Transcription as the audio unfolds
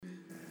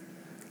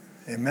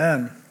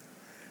Amen.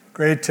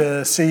 Great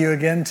to see you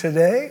again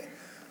today.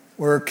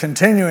 We're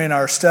continuing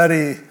our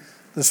study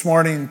this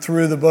morning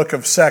through the book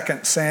of 2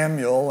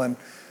 Samuel. And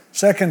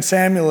 2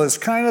 Samuel is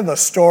kind of the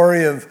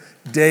story of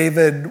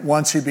David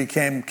once he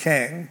became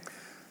king.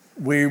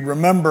 We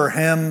remember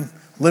him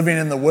living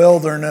in the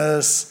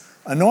wilderness,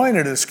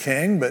 anointed as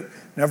king, but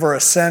never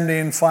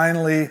ascending.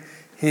 Finally,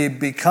 he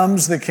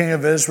becomes the king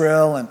of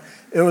Israel. And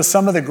it was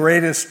some of the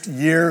greatest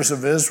years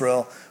of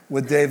Israel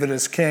with David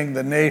as king.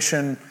 The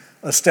nation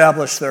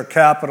established their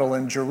capital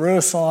in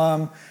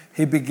Jerusalem.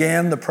 He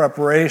began the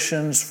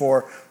preparations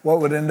for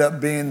what would end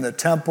up being the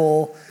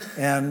temple,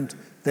 and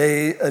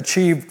they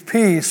achieved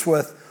peace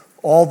with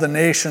all the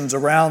nations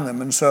around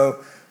them. And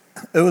so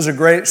it was a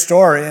great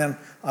story, and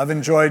I've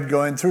enjoyed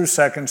going through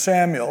 2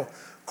 Samuel.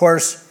 Of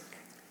course,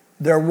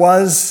 there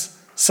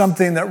was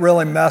something that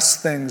really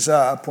messed things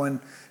up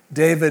when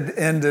David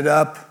ended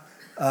up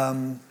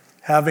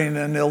having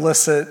an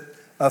illicit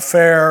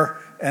affair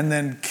and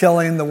then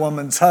killing the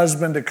woman's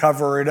husband to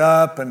cover it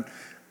up. And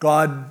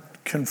God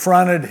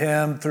confronted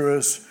him through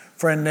his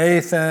friend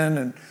Nathan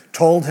and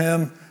told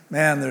him,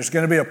 man, there's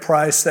going to be a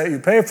price that you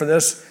pay for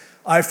this.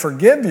 I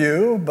forgive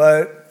you,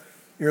 but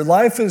your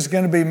life is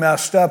going to be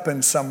messed up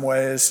in some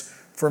ways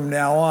from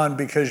now on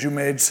because you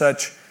made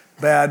such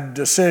bad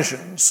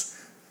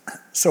decisions.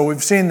 So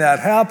we've seen that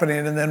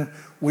happening, and then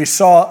we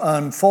saw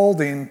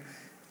unfolding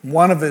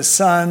one of his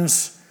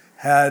sons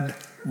had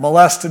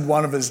molested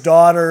one of his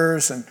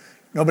daughters, and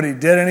nobody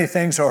did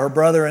anything, so her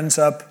brother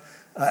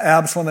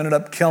Absalom ended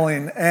up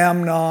killing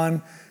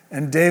Amnon,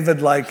 and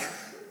David,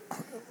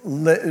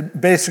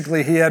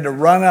 basically he had to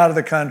run out of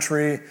the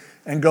country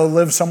and go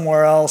live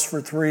somewhere else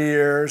for 3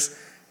 years.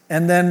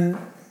 And then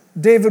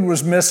David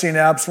was missing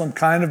Absalom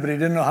kind of, but he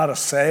didn't know how to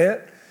say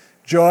it.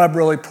 Joab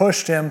really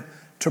pushed him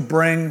to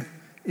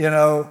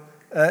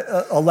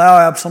allow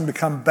Absalom to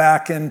come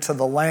back into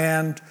the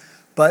land,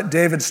 but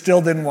David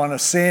still didn't want to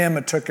see him.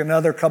 It took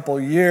another couple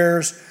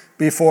years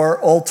before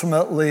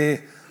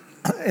ultimately,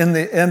 in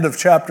the end of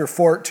chapter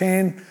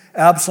 14,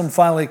 Absalom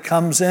finally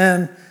comes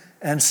in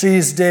and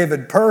sees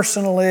David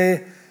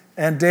personally,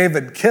 and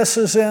David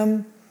kisses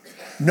him.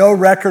 No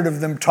record of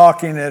them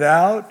talking it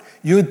out.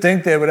 You would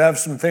think they would have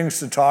some things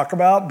to talk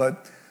about,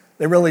 but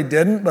they really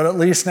didn't. But at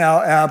least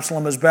now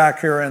Absalom is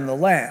back here in the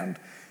land.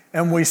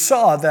 And we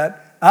saw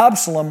that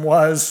Absalom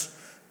was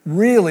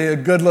really a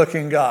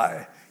good-looking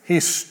guy.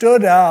 He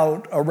stood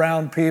out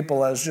around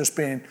people as just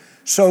being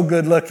so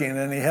good looking,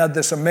 and he had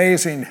this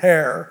amazing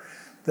hair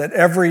that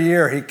every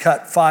year he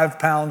cut 5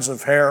 pounds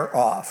of hair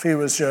off. He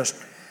was just,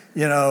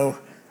 the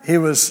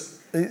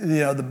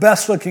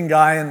best looking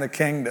guy in the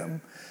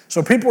kingdom.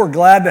 So people were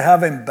glad to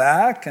have him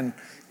back, and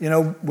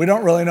we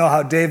don't really know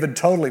how David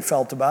totally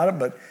felt about it,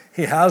 but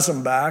he has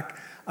him back.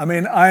 I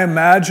mean, I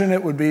imagine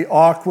it would be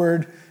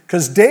awkward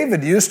because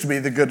David used to be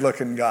the good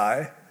looking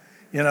guy,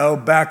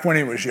 back when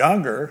he was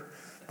younger,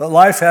 but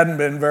life hadn't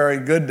been very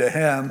good to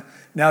him.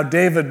 Now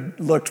David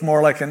looked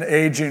more like an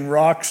aging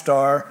rock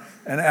star,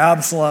 and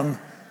Absalom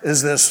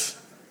is this,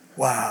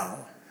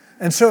 wow.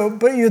 And so,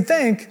 but you'd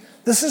think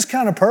this is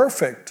kind of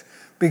perfect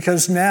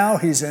because now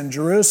he's in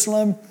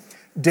Jerusalem.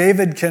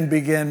 David can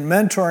begin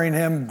mentoring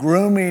him,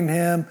 grooming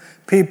him.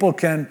 People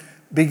can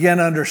begin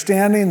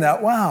understanding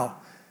that, wow,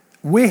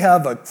 we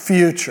have a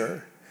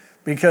future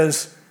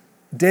because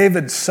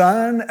David's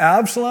son,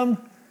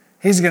 Absalom,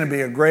 he's going to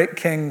be a great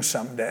king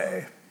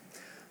someday.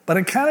 But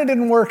it kind of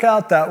didn't work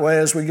out that way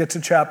as we get to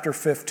chapter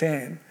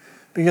 15.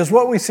 Because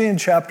what we see in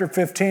chapter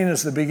 15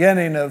 is the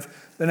beginning of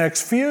the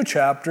next few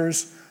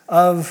chapters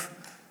of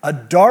a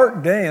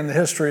dark day in the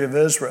history of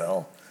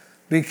Israel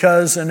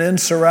because an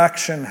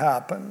insurrection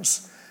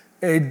happens.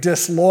 A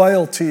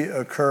disloyalty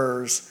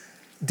occurs.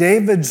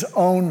 David's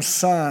own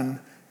son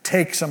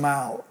takes him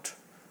out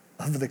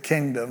of the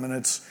kingdom. And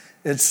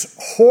it's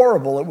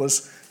horrible. It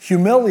was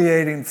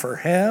humiliating for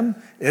him.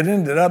 It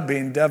ended up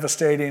being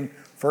devastating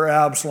for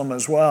Absalom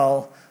as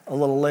well, a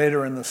little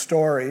later in the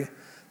story.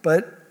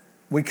 But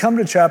we come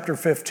to chapter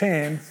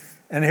 15,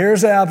 and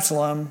here's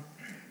Absalom,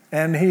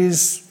 and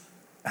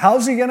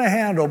how's he going to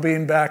handle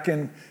being back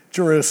in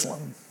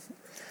Jerusalem?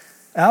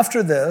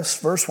 After this,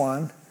 verse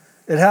 1,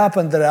 it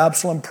happened that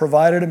Absalom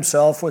provided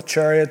himself with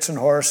chariots and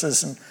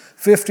horses and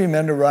 50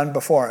 men to run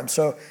before him.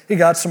 So he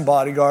got some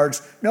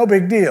bodyguards, no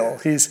big deal.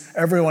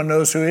 Everyone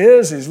knows who he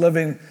is. He's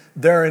living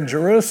there in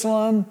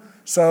Jerusalem,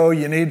 so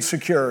you need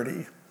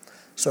security.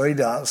 So he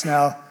does.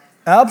 Now,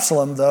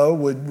 Absalom, though,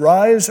 would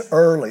rise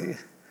early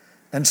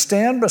and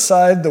stand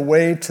beside the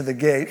way to the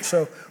gate.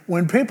 So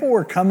when people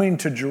were coming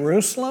to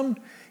Jerusalem,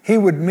 he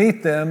would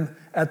meet them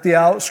at the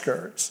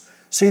outskirts.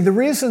 See, the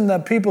reason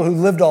that people who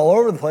lived all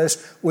over the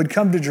place would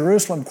come to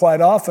Jerusalem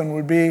quite often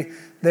would be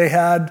they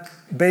had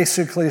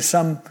basically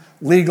some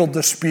legal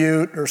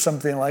dispute or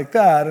something like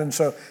that. And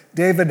so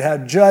David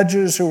had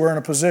judges who were in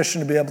a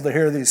position to be able to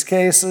hear these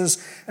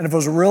cases. And if it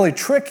was a really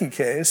tricky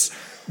case,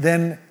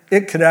 then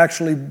it could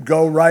actually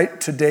go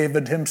right to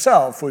David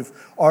himself. We've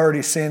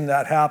already seen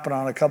that happen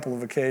on a couple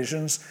of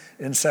occasions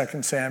in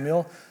 2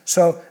 Samuel.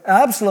 So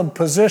Absalom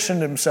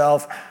positioned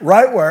himself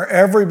right where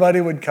everybody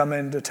would come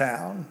into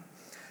town.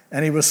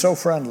 And he was so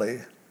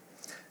friendly.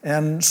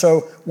 And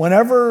so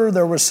whenever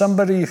there was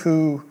somebody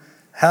who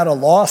had a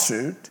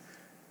lawsuit,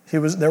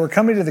 they were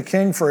coming to the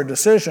king for a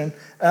decision,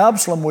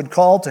 Absalom would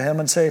call to him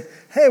and say,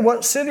 hey,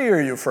 what city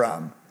are you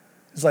from?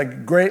 It's like a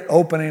great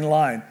opening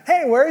line.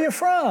 Hey, where are you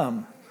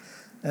from?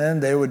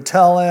 And they would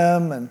tell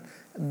him,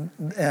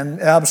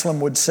 and Absalom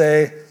would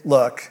say,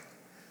 look,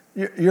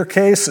 your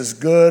case is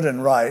good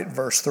and right,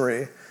 verse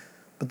 3,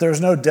 but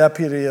there's no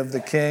deputy of the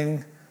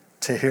king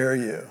to hear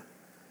you.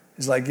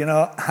 He's like,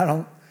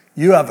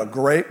 you have a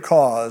great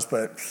cause,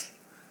 but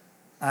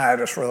I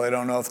just really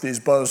don't know if these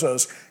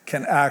bozos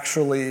can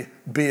actually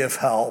be of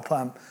help.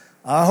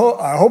 I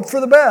hope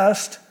for the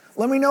best.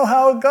 Let me know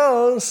how it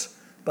goes.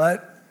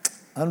 But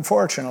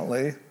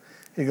unfortunately,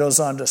 he goes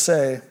on to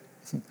say,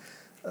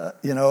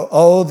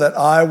 oh, that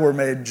I were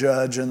made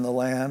judge in the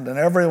land, and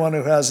everyone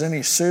who has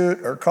any suit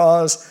or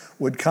cause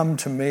would come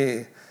to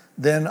me.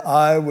 Then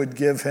I would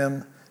give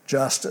him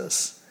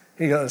justice.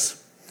 He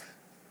goes,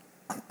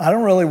 I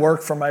don't really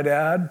work for my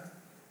dad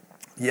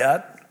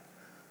yet,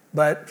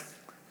 but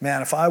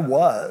man, if I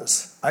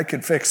was, I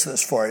could fix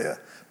this for you.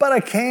 But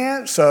I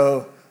can't,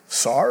 so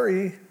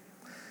sorry.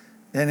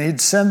 And he'd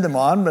send them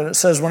on, but it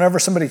says whenever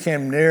somebody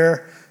came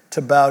near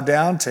to bow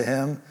down to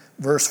him,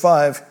 verse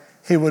 5,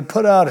 he would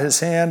put out his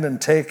hand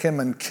and take him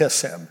and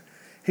kiss him.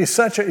 He's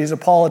a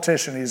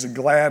politician. He's a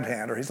glad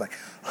hander. He's like,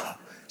 oh,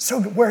 so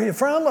where are you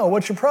from? Oh,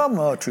 what's your problem?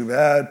 Oh, too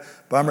bad.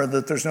 Bummer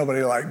that there's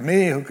nobody like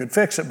me who could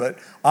fix it, but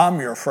I'm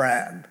your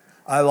friend.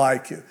 I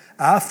like you.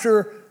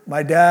 After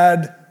my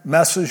dad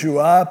messes you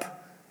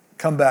up,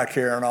 come back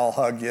here and I'll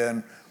hug you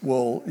and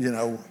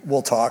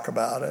we'll talk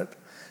about it.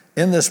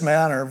 In this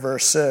manner,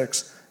 verse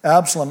 6,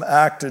 Absalom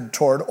acted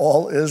toward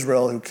all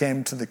Israel who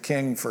came to the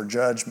king for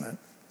judgment.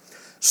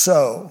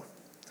 So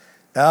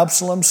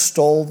Absalom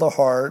stole the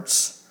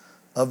hearts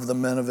of the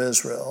men of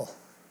Israel.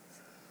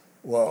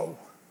 Whoa.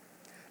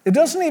 It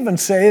doesn't even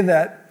say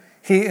that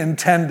he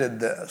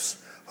intended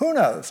this. Who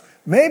knows?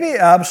 Maybe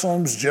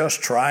Absalom's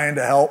just trying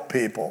to help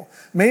people.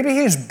 Maybe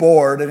he's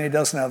bored and he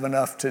doesn't have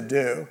enough to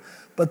do.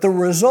 But the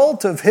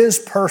result of his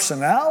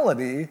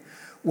personality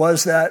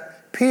was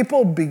that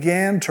people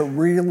began to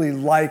really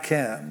like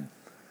him.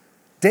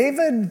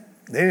 David,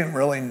 they didn't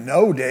really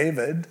know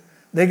David.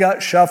 They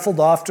got shuffled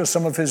off to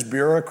some of his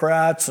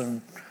bureaucrats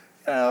and,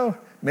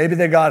 maybe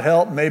they got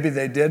help, maybe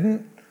they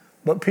didn't.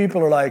 But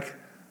people are like,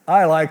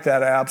 I like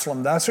that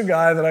Absalom. That's a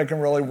guy that I can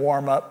really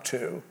warm up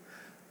to.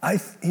 I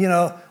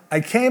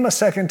came a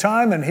second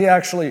time and he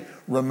actually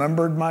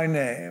remembered my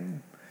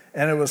name.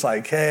 And it was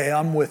like, hey,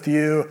 I'm with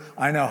you.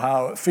 I know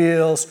how it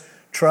feels.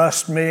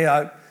 Trust me.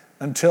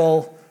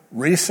 Until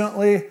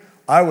recently,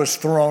 I was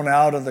thrown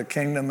out of the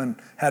kingdom and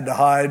had to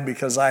hide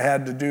because I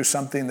had to do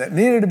something that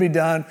needed to be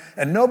done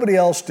and nobody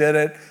else did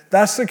it.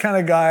 That's the kind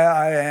of guy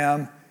I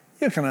am.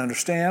 You can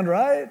understand,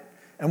 right?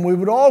 And we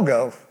would all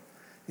go,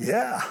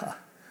 yeah.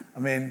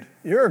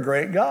 You're a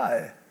great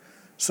guy.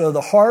 So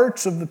the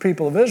hearts of the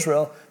people of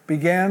Israel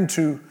began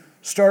to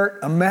start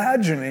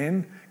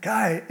imagining,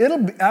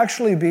 it'll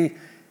actually be,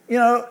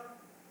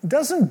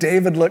 doesn't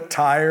David look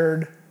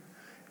tired?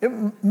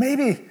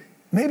 Maybe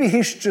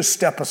he should just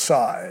step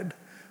aside.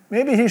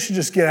 Maybe he should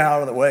just get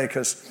out of the way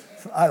because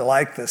I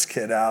like this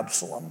kid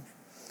Absalom.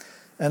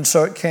 And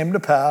so it came to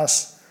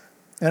pass,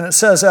 and it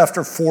says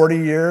after 40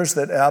 years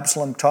that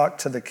Absalom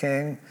talked to the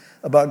king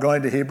about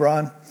going to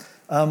Hebron.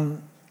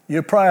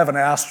 You probably have an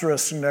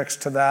asterisk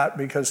next to that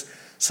because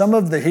some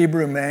of the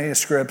Hebrew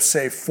manuscripts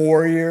say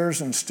 4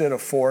 years instead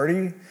of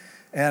 40.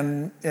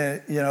 And,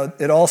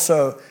 it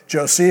also,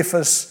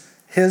 Josephus,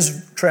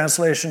 his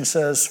translation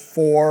says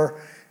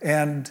 4.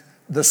 And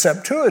the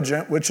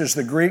Septuagint, which is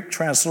the Greek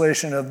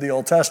translation of the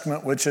Old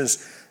Testament, which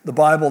is the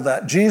Bible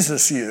that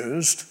Jesus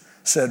used,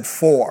 said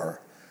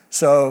 4.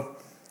 So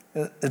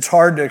it's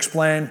hard to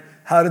explain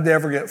how did they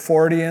ever get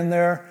 40 in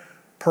there.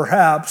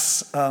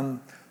 Perhaps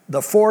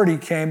the 40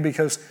 came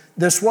because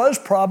this was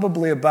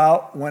probably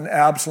about when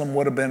Absalom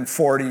would have been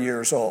 40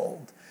 years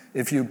old,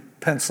 if you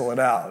pencil it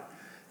out.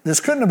 This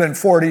couldn't have been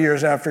 40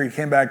 years after he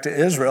came back to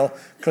Israel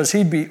because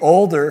he'd be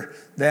older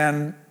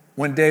than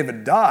when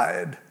David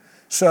died.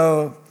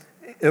 So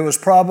it was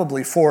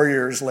probably 4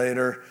 years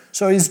later.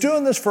 So he's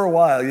doing this for a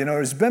while.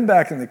 He's been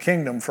back in the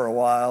kingdom for a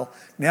while.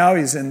 Now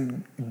he's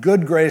in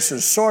good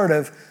graces, sort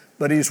of,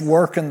 but he's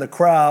working the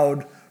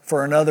crowd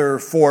for another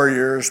 4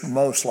 years,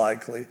 most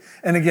likely.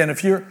 And again,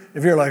 if you're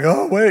like,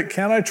 oh, wait,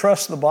 can't I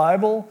trust the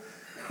Bible?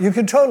 You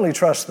can totally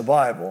trust the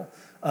Bible.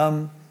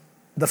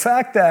 The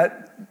fact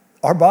that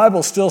our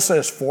Bible still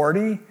says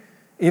 40,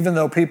 even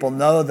though people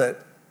know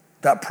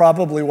that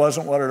probably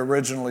wasn't what it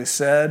originally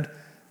said,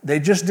 they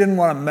just didn't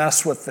want to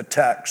mess with the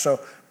text. So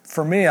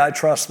for me, I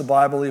trust the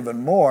Bible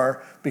even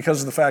more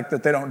because of the fact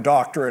that they don't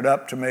doctor it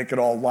up to make it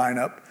all line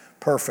up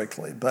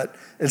perfectly. But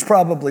it's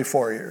probably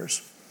 4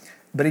 years.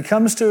 But he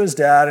comes to his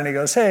dad and he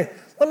goes, hey,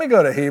 let me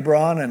go to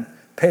Hebron and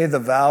pay the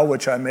vow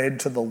which I made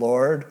to the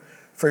Lord.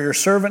 For your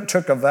servant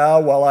took a vow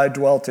while I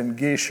dwelt in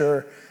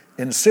Geshur,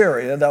 in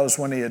Syria. That was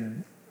when he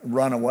had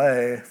run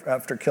away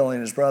after killing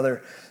his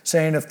brother,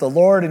 saying, "If the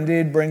Lord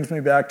indeed brings me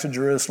back to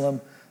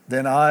Jerusalem,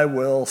 then I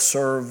will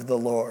serve the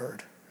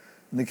Lord."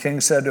 And the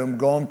king said to him,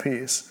 "Go in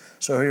peace."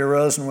 So he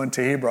arose and went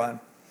to Hebron.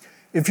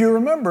 If you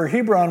remember,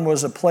 Hebron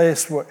was a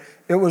place where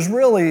it was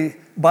really,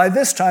 by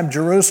this time,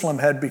 Jerusalem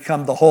had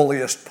become the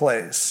holiest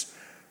place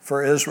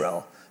for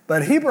Israel.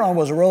 But Hebron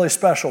was a really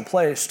special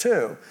place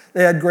too.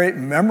 They had great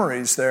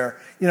memories there.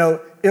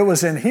 It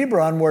was in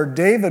Hebron where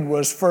David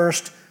was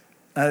first,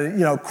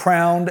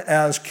 crowned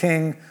as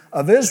king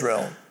of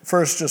Israel,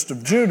 first just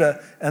of Judah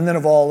and then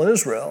of all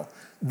Israel.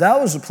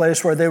 That was the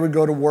place where they would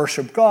go to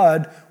worship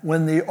God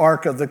when the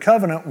Ark of the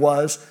Covenant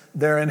was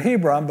there in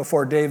Hebron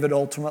before David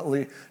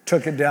ultimately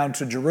took it down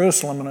to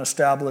Jerusalem and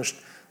established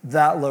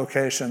that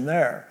location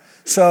there.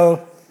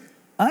 So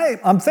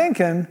I'm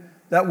thinking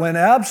that when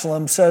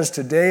Absalom says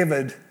to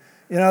David,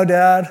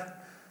 Dad,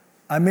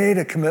 I made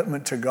a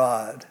commitment to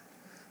God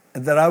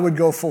that I would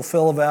go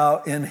fulfill a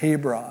vow in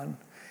Hebron.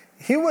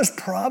 David was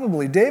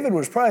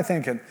probably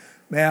thinking,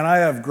 man, I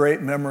have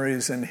great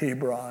memories in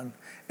Hebron.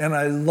 And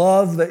I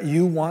love that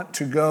you want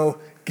to go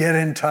get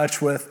in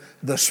touch with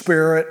the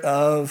spirit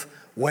of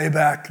way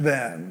back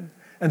then.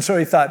 And so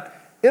he thought,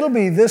 it'll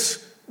be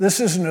this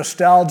is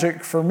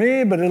nostalgic for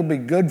me, but it'll be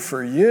good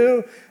for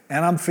you.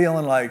 And I'm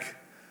feeling like,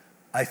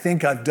 I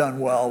think I've done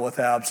well with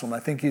Absalom. I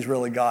think he's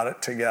really got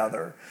it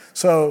together.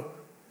 So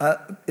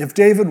if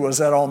David was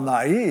at all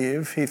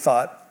naive, he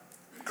thought,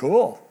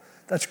 cool,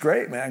 that's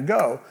great, man,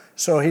 go.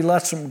 So he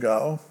lets him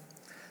go.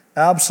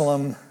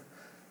 Absalom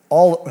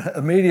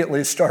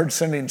immediately started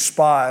sending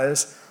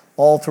spies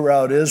all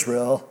throughout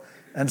Israel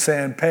and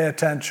saying, pay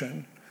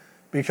attention,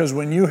 because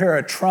when you hear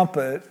a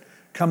trumpet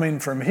coming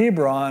from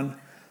Hebron,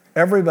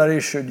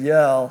 everybody should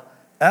yell,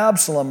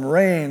 Absalom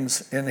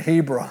reigns in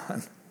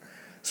Hebron.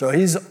 So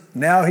he's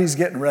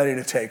getting ready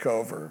to take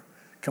over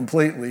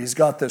completely. He's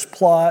got this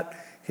plot.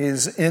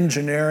 He's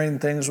engineering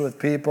things with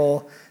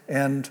people.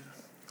 And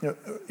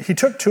he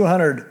took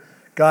 200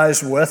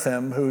 guys with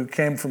him who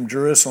came from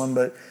Jerusalem,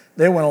 but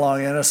they went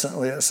along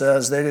innocently, it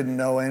says. They didn't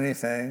know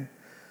anything.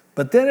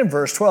 But then in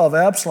verse 12,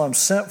 Absalom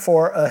sent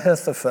for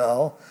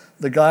Ahithophel,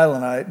 the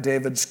Gilonite,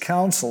 David's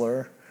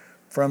counselor,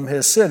 from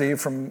his city,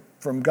 from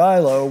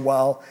Gilo,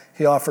 while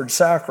he offered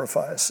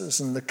sacrifices.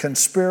 And the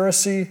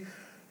conspiracy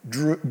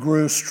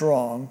grew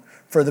strong,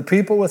 for the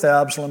people with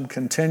Absalom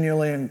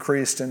continually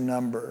increased in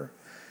number.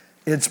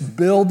 It's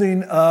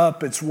building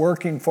up, it's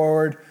working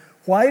forward.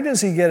 Why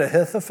does he get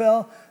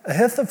Ahithophel?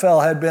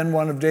 Ahithophel had been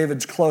one of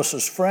David's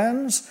closest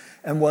friends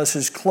and was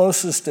his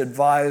closest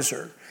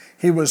advisor.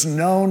 He was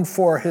known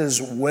for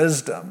his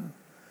wisdom.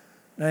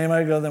 Now you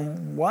might go,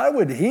 then why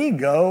would he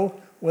go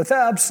with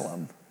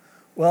Absalom?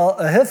 Well,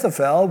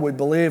 Ahithophel, we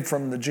believe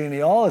from the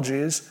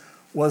genealogies,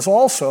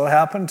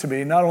 happened to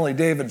be not only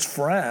David's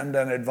friend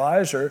and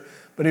advisor,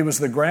 but he was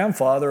the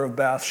grandfather of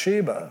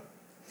Bathsheba.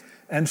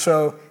 And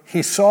so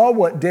he saw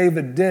what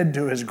David did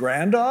to his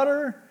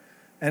granddaughter,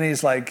 and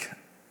he's like,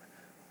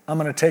 I'm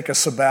going to take a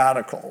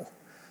sabbatical.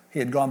 He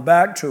had gone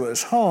back to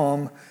his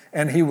home,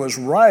 and he was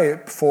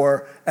ripe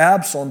for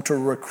Absalom to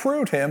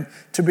recruit him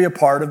to be a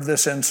part of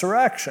this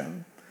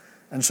insurrection.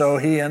 And so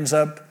he ends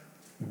up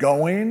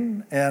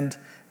going, and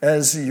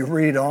as you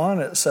read on,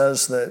 it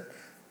says that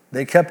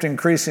they kept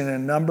increasing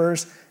in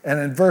numbers. And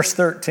in verse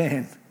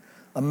 13,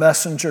 a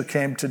messenger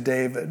came to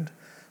David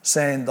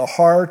saying, the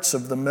hearts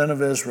of the men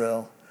of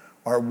Israel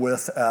are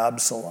with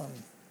Absalom.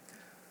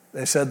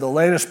 They said, the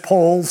latest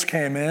polls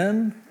came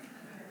in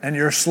and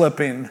you're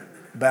slipping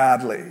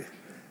badly.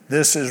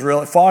 This is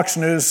really, Fox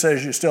News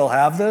says you still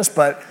have this,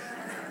 but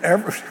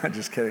I'm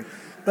just kidding.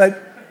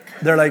 But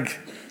they're like,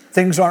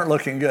 things aren't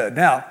looking good.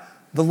 Now,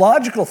 the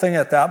logical thing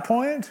at that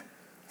point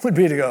would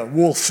be to go,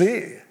 we'll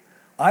see.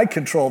 I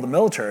control the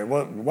military,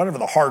 whatever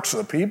the hearts of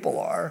the people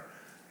are.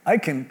 I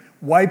can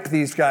wipe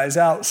these guys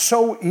out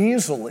so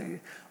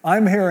easily.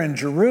 I'm here in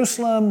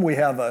Jerusalem. We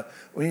have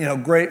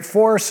great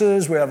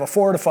forces. We have a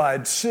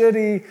fortified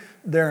city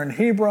there in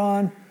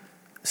Hebron.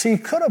 See, he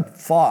could have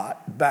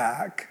fought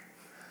back,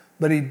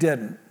 but he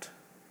didn't.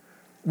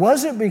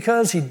 Was it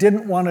because he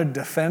didn't want to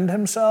defend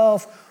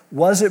himself?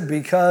 Was it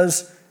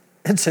because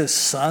it's his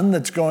son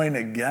that's going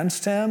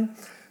against him?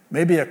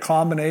 Maybe a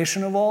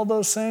combination of all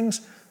those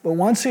things. But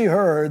once he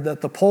heard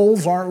that the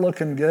polls aren't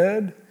looking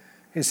good,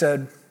 he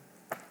said,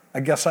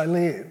 I guess I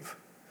leave.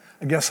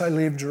 I guess I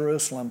leave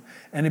Jerusalem.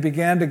 And he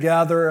began to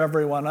gather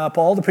everyone up,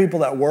 all the people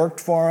that worked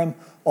for him,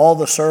 all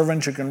the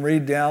servants. You can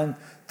read down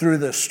through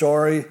this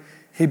story.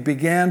 He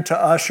began to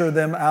usher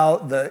them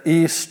out the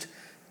east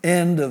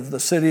end of the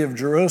city of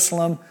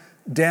Jerusalem,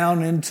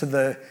 down into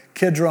the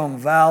Kidron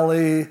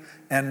Valley,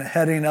 and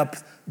heading up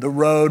the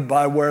road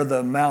by where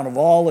the Mount of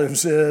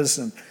Olives is.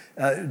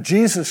 And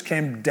Jesus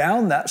came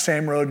down that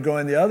same road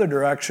going the other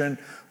direction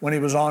when he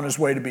was on his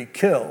way to be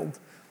killed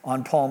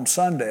on Palm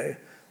Sunday.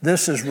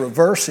 This is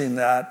reversing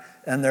that,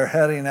 and they're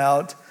heading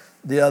out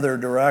the other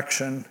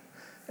direction.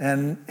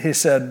 And he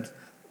said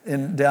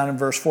down in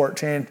verse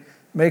 14,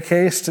 make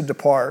haste to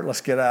depart.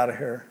 Let's get out of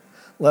here.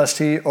 lest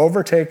he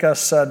overtake us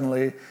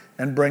suddenly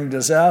and bring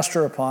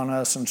disaster upon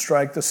us and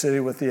strike the city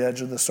with the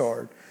edge of the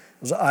sword.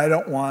 Because I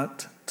don't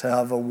want to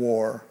have a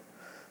war.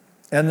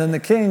 And then the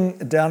king,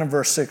 down in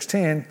verse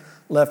 16,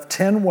 left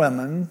 10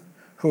 women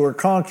who were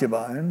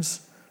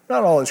concubines,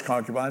 not always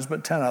concubines,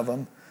 but 10 of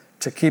them,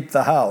 to keep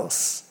the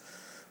house.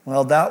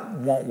 Well, that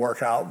won't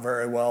work out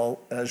very well,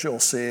 as you'll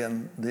see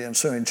in the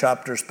ensuing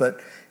chapters, but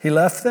he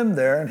left them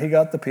there and he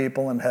got the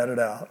people and headed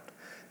out.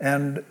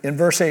 And in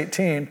verse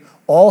 18,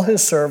 all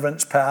his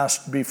servants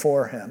passed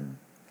before him.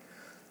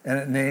 And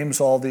it names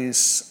all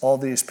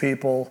these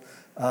people,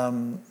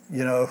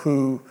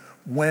 who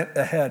went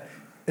ahead.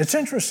 It's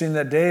interesting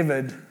that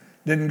David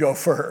didn't go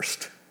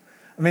first.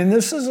 I mean,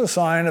 this is a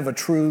sign of a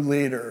true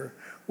leader,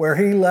 where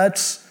he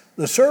lets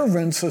the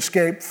servants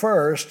escape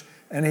first,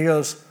 and he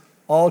goes,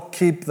 I'll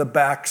keep the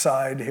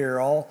backside here.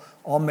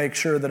 I'll make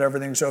sure that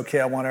everything's okay.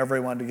 I want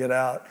everyone to get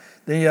out.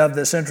 Then you have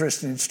this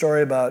interesting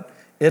story about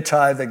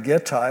Ittai the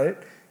Gittite.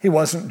 He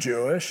wasn't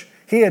Jewish.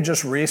 He had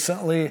just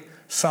recently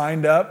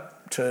signed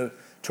up to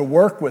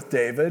work with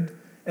David.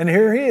 And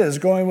here he is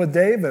going with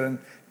David. And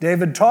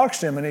David talks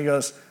to him and he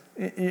goes,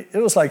 it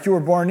was like you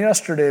were born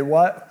yesterday.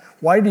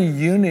 Why do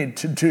you need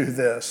to do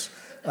this?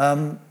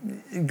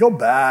 Go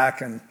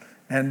back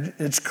and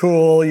it's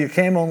cool. You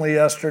came only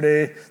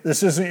yesterday.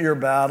 This isn't your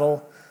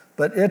battle.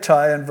 But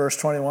Ittai in verse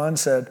 21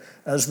 said,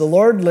 as the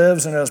Lord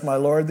lives and as my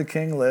Lord the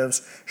King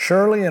lives,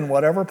 surely in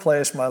whatever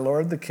place my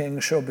Lord the King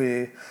shall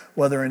be,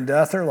 whether in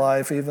death or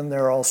life, even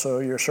there also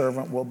your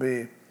servant will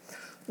be.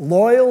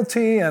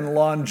 Loyalty and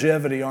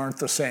longevity aren't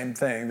the same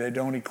thing. They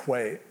don't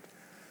equate.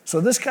 So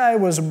this guy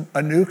was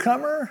a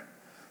newcomer,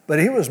 but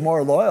he was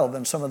more loyal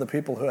than some of the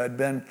people who had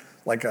been,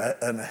 like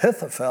an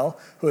Ahithophel,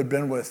 who had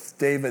been with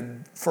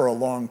David for a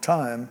long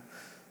time.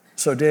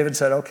 So David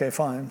said, okay,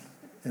 fine.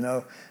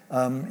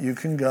 You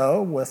can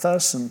go with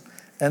us. And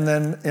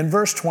then in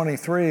verse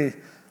 23,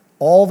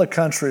 all the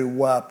country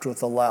wept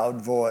with a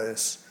loud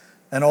voice,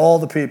 and all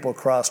the people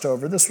crossed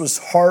over. This was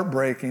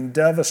heartbreaking,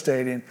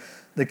 devastating.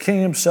 The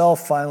king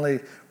himself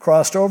finally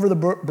crossed over the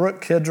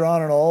brook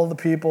Kidron, and all the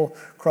people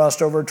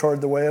crossed over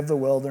toward the way of the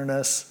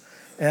wilderness.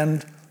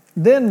 And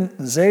then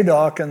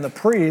Zadok and the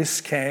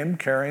priests came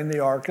carrying the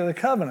Ark of the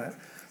Covenant.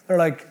 They're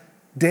like,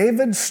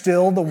 David's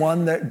still the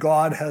one that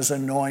God has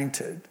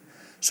anointed.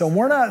 So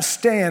we're not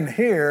staying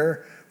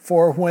here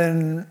for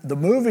when the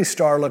movie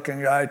star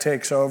looking guy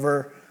takes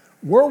over.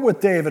 We're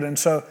with David. And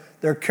so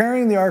they're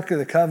carrying the Ark of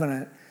the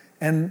Covenant.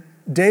 And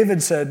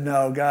David said,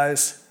 no,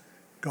 guys,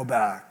 go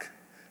back.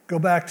 Go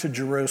back to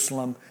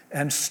Jerusalem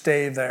and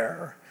stay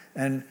there.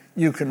 And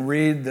you can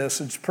read this.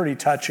 It's pretty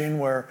touching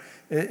where,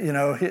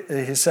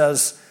 he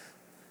says,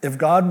 if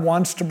God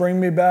wants to bring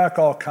me back,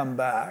 I'll come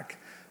back.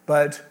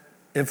 But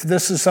if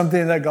this is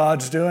something that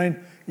God's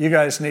doing, you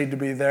guys need to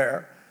be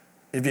there.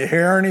 If you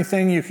hear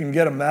anything, you can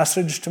get a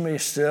message to me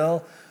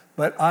still.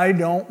 But I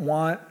don't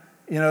want,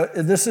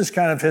 this is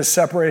kind of his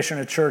separation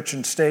of church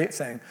and state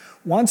thing.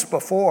 Once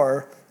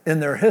before, in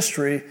their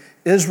history,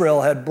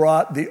 Israel had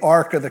brought the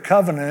Ark of the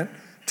Covenant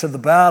to the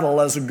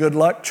battle as a good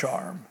luck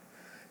charm.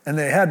 And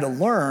they had to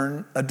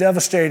learn a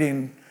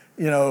devastating,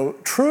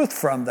 truth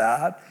from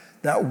that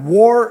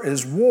war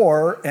is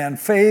war and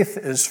faith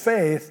is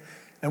faith.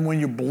 And when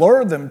you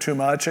blur them too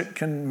much, it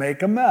can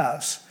make a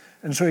mess.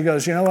 And so he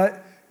goes, you know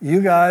what? You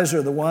guys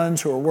are the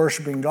ones who are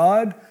worshiping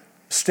God.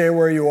 Stay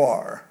where you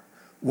are.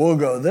 We'll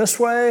go this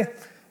way.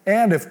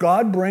 And if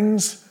God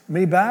brings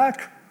me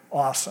back,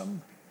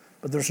 awesome.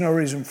 But there's no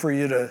reason for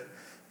you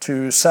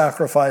to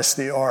sacrifice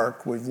the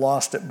ark. We've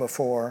lost it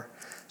before.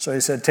 So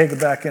he said, take it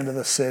back into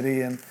the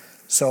city and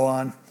so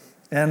on.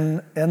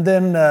 And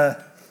then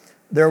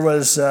there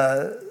was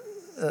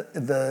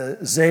the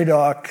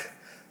Zadok,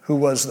 who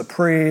was the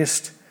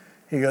priest.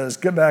 He goes,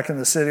 get back in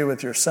the city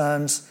with your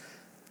sons.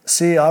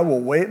 See, I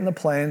will wait in the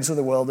plains of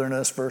the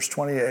wilderness, verse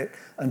 28,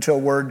 until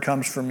word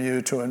comes from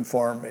you to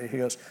inform me. He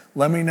goes,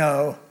 let me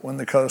know when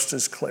the coast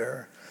is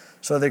clear.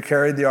 So they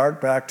carried the ark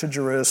back to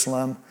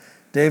Jerusalem.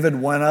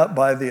 David went up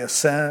by the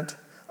ascent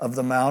of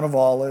the Mount of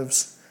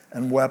Olives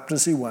and wept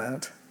as he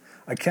went.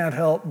 I can't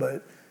help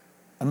but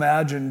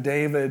imagine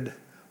David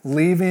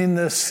leaving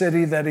this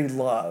city that he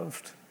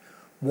loved,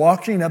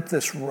 walking up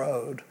this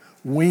road,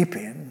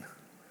 weeping,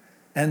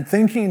 and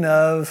thinking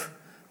of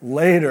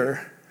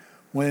later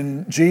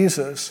when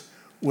Jesus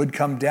would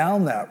come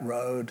down that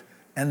road,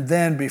 and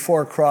then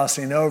before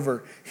crossing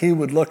over, he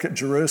would look at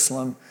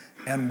Jerusalem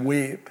and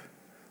weep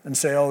and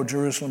say, oh,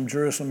 Jerusalem,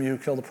 Jerusalem, you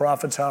killed the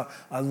prophets, how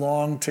I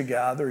long to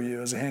gather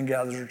you as a hen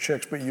gathers her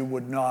chicks, but you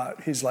would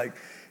not. He's like,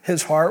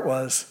 his heart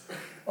was,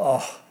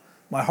 oh,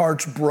 my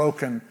heart's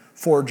broken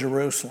for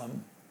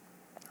Jerusalem.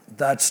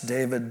 That's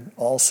David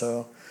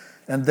also.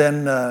 And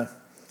then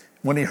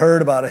when he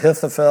heard about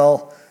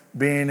Ahithophel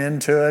being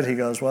into it, he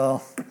goes,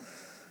 well,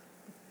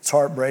 it's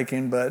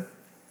heartbreaking, but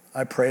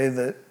I pray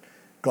that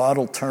God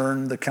will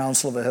turn the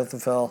counsel of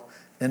Ahithophel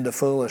into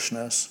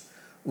foolishness.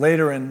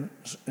 Later in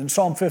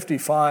Psalm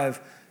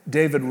 55,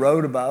 David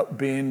wrote about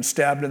being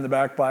stabbed in the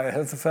back by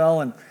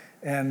Ahithophel,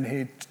 and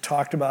he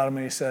talked about him,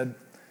 and he said,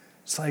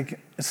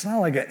 it's not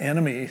like an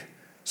enemy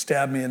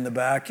stabbed me in the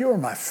back. You were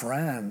my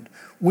friend.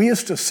 We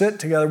used to sit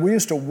together. We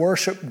used to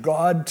worship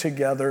God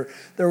together.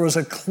 There was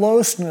a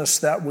closeness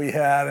that we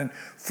had. And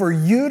for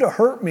you to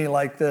hurt me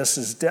like this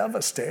is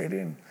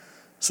devastating.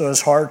 So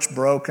his heart's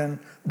broken.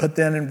 But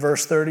then in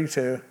verse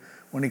 32,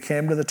 when he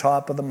came to the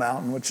top of the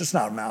mountain, which is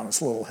not a mountain,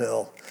 it's a little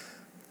hill,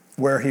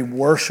 where he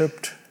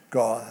worshiped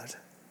God.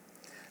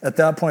 At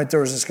that point,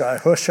 there was this guy,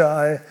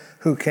 Hushai,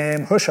 who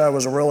came. Hushai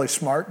was a really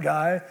smart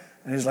guy.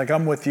 And he's like,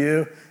 I'm with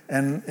you.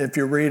 And if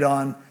you read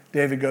on,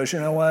 David goes, you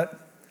know what?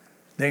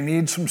 They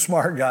need some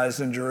smart guys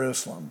in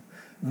Jerusalem.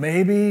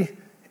 Maybe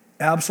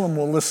Absalom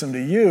will listen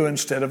to you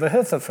instead of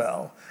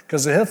Ahithophel,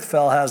 because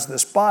Ahithophel has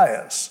this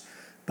bias.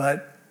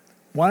 But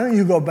why don't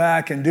you go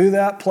back and do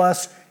that?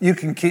 Plus, you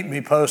can keep me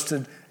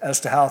posted as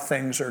to how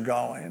things are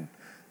going.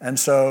 And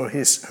so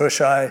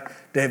Hushai,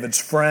 David's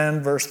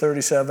friend, verse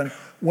 37,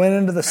 went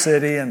into the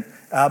city, and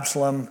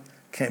Absalom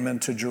came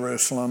into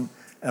Jerusalem.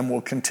 And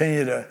we'll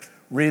continue to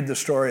read the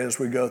story as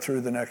we go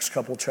through the next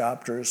couple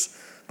chapters.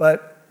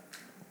 But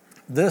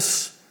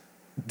this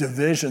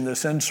division,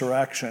 this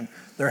insurrection,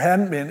 there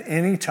hadn't been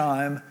any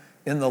time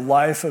in the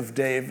life of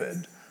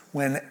David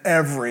when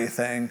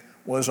everything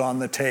was on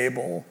the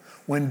table,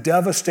 when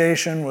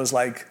devastation was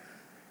like,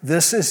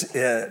 this is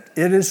it.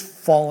 It is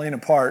falling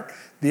apart.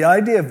 The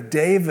idea of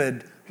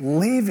David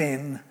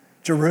leaving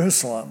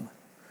Jerusalem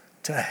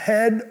to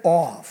head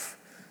off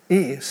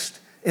east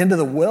into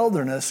the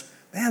wilderness,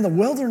 man, the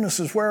wilderness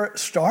is where it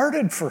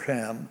started for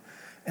him.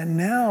 And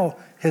now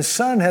his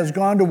son has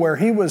gone to where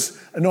he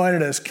was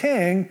anointed as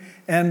king,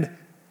 and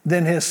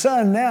then his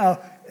son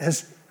now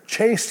has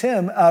chased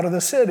him out of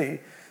the city.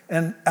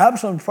 And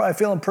Absalom's probably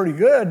feeling pretty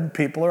good.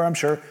 People are, I'm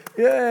sure,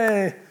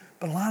 yay.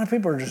 But a lot of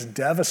people are just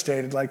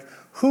devastated. Like,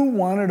 who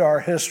wanted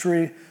our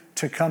history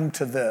to come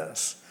to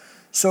this?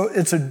 So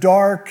it's a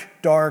dark,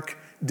 dark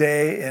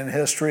day in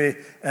history,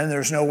 and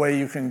there's no way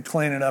you can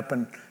clean it up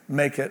and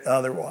make it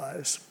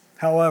otherwise.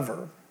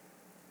 However,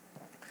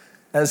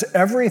 as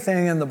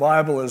everything in the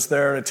Bible is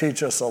there to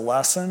teach us a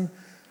lesson,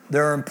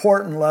 there are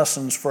important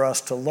lessons for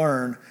us to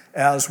learn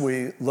as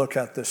we look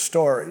at this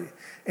story.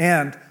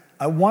 And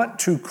I want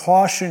to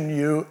caution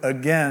you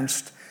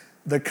against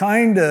the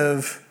kind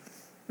of,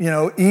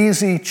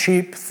 easy,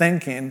 cheap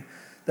thinking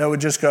that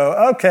would just go,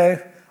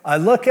 okay, I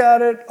look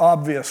at it,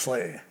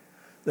 obviously.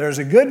 There's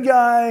a good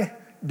guy,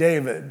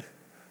 David.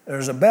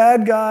 There's a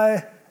bad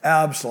guy,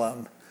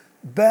 Absalom.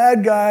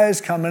 Bad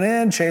guy's coming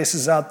in,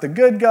 chases out the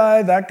good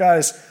guy. That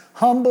guy's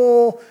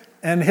humble,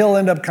 and he'll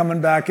end up coming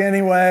back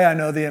anyway. I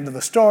know the end of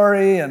the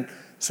story, and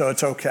so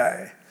it's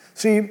okay.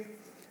 See,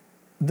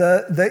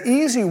 the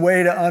easy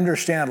way to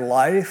understand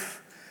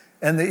life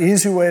and the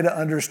easy way to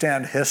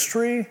understand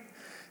history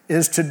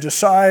is to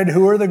decide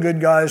who are the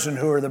good guys and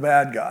who are the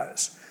bad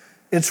guys.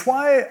 It's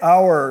why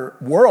our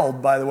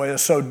world, by the way,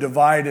 is so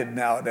divided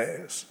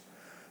nowadays.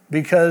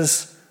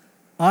 Because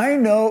I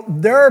know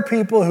there are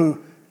people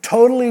who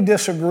totally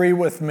disagree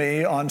with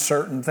me on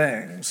certain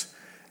things.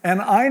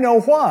 And I know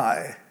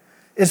why.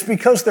 It's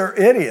because they're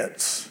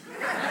idiots.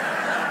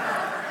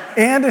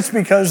 And it's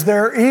because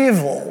they're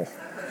evil.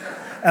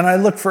 And I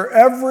look for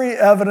every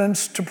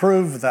evidence to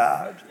prove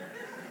that.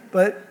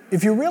 But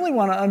if you really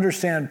want to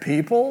understand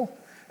people,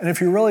 and if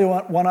you really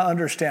want to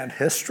understand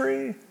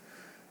history,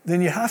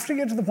 then you have to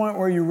get to the point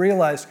where you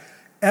realize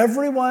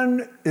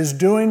everyone is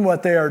doing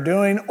what they are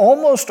doing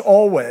almost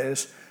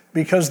always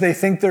because they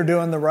think they're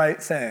doing the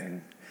right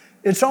thing.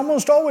 It's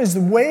almost always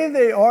the way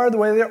they are,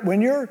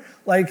 when you're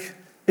like,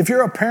 if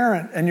you're a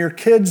parent and your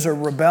kids are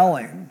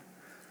rebelling,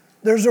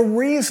 there's a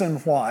reason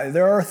why.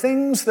 There are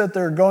things that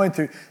they're going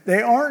through.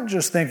 They aren't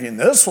just thinking,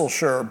 this will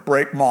sure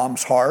break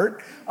mom's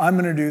heart, I'm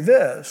going to do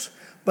this.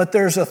 But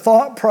there's a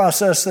thought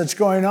process that's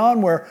going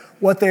on where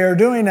what they are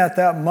doing at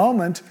that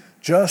moment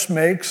just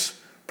makes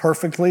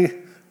perfectly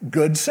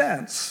good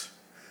sense.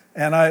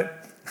 And I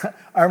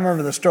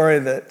remember the story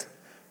that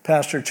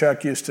Pastor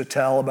Chuck used to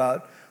tell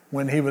about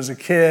when he was a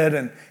kid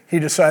and he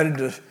decided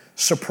to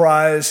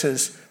surprise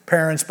his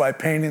parents by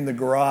painting the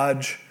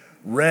garage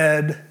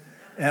red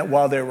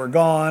while they were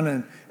gone.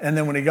 And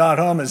then when he got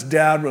home, his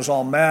dad was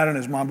all mad and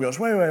his mom goes,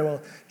 wait, well,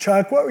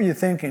 Chuck, what were you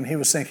thinking? He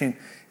was thinking,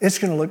 it's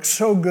going to look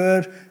so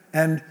good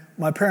and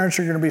my parents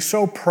are going to be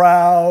so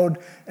proud.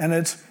 And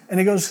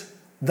he goes,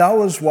 that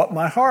was what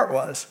my heart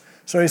was.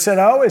 So he said,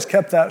 I always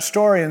kept that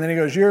story. And then he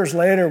goes, years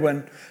later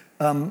when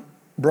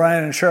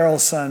Brian and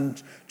Cheryl's son,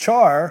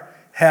 Char,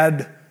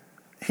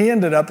 he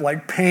ended up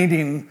like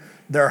painting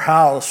their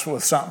house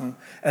with something.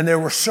 And they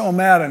were so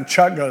mad. And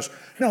Chuck goes,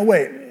 no,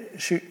 wait.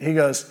 He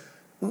goes,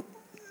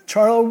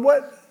 Charlo,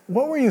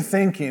 what were you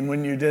thinking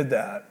when you did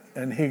that?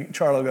 And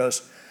Charlo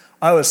goes,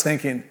 I was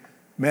thinking,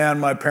 man,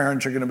 my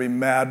parents are going to be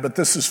mad, but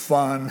this is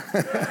fun.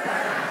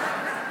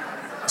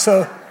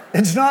 So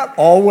it's not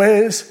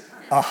always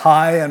a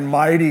high and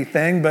mighty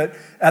thing, but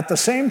at the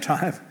same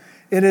time,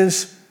 it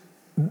is,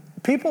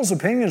 people's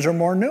opinions are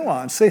more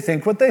nuanced. They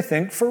think what they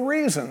think for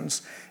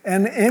reasons.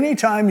 And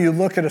anytime you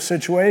look at a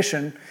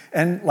situation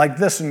and like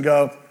this and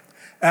go,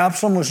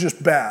 Absalom was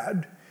just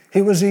bad.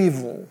 He was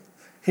evil.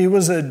 He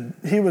was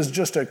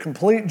just a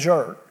complete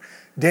jerk.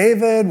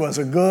 David was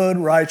a good,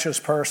 righteous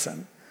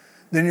person,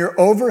 then you're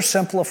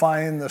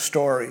oversimplifying the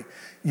story.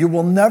 You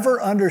will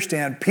never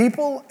understand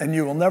people and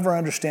you will never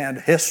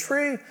understand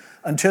history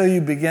until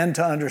you begin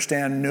to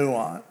understand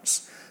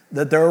nuance,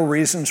 that there are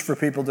reasons for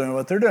people doing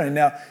what they're doing.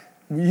 Now,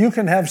 you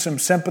can have some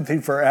sympathy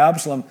for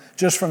Absalom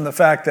just from the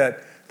fact that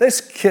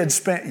this kid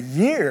spent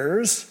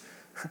years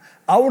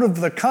out of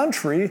the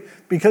country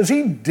because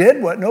he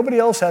did what nobody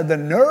else had the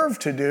nerve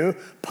to do,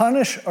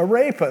 punish a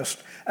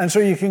rapist. And so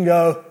you can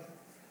go,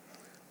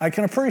 I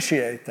can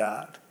appreciate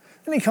that.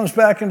 And he comes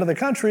back into the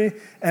country,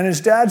 and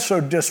his dad's so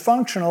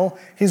dysfunctional,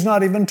 he's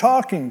not even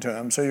talking to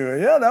him. So you go,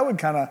 yeah, that would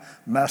kind of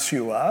mess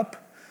you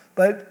up.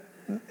 But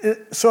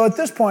so at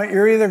this point,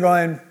 you're either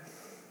going,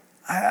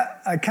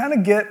 I kind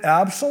of get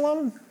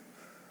Absalom,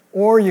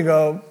 or you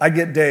go, I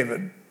get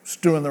David. He's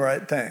doing the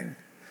right thing.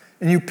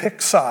 And you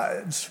pick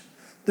sides.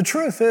 The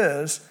truth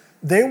is,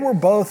 they were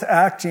both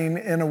acting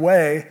in a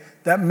way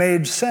that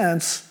made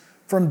sense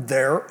from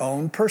their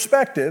own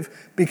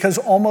perspective, because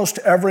almost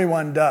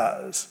everyone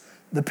does.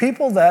 The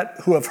people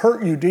who have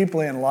hurt you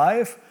deeply in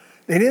life,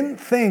 they didn't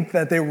think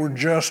that they were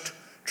just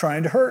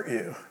trying to hurt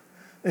you.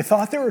 They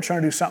thought they were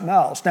trying to do something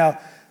else. Now,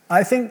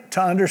 I think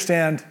to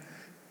understand,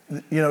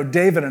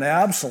 David and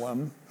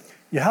Absalom,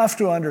 you have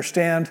to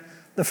understand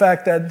the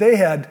fact that they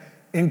had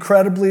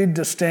incredibly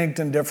distinct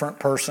and different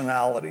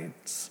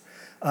personalities.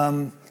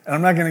 And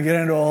I'm not going to get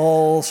into a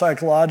whole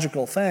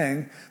psychological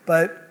thing,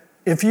 but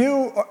if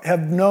you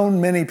have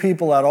known many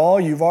people at all,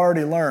 you've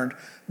already learned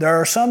there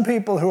are some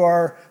people who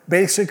are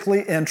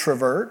basically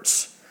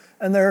introverts,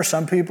 and there are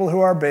some people who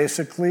are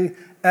basically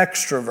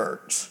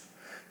extroverts.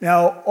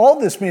 Now, all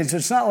this means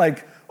it's not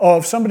like,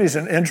 if somebody's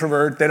an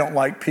introvert, they don't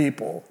like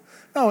people.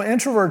 No,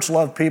 introverts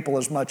love people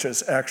as much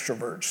as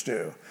extroverts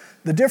do.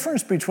 The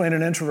difference between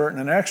an introvert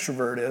and an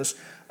extrovert is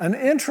an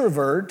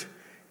introvert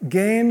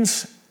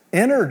gains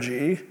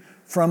energy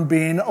from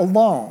being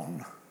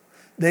alone.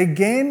 They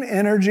gain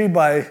energy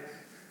by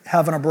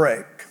having a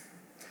break,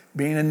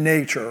 being in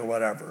nature or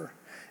whatever.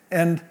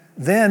 And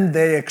then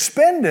they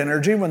expend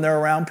energy when they're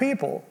around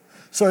people.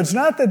 So it's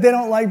not that they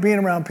don't like being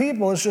around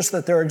people, it's just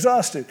that they're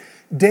exhausted.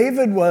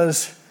 David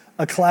was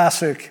a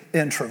classic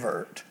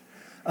introvert.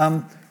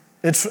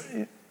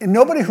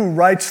 Nobody who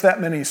writes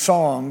that many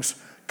songs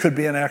could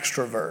be an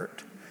extrovert.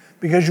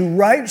 Because you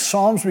write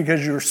psalms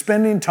because you're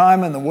spending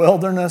time in the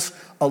wilderness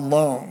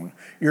alone.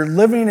 You're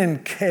living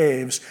in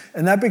caves,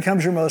 and that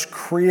becomes your most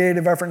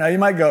creative effort. Now, you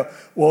might go,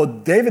 well,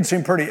 David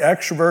seemed pretty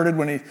extroverted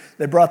when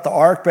they brought the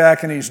ark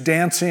back, and he's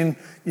dancing,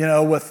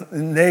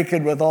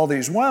 naked with all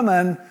these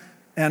women.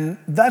 And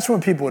that's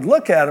when people would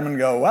look at him and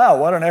go, wow,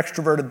 what an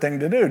extroverted thing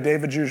to do.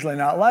 David's usually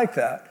not like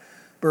that.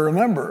 But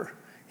remember,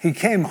 he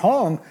came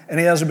home, and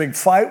he has a big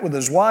fight with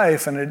his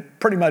wife, and it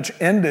pretty much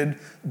ended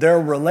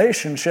their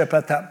relationship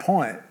at that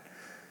point.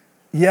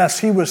 Yes,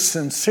 he was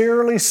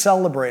sincerely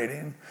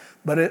celebrating,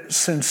 but it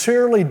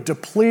sincerely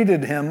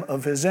depleted him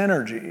of his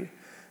energy.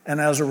 And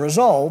as a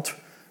result,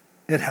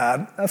 it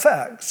had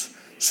effects.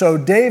 So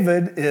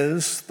David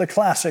is the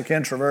classic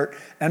introvert,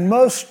 and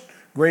most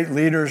great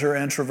leaders are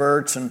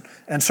introverts,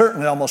 and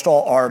certainly almost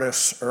all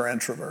artists are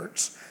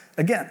introverts.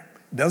 Again,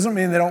 doesn't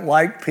mean they don't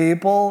like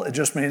people. It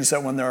just means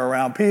that when they're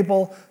around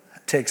people,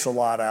 it takes a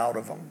lot out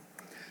of them.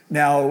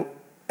 Now,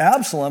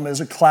 Absalom is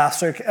a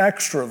classic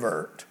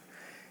extrovert.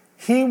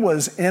 He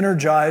was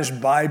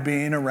energized by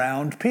being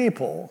around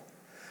people.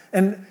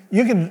 And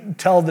you can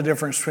tell the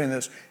difference between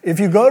this. If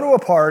you go to a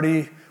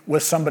party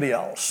with somebody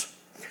else,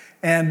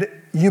 and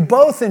you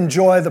both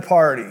enjoy the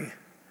party,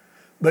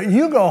 but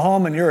you go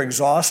home and you're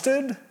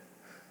exhausted,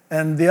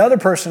 and the other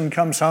person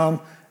comes home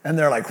and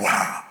they're like,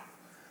 wow,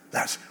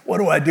 what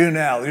do I do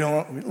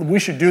now? We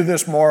should do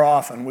this more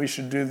often. We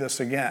should do this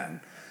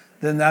again.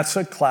 Then that's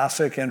a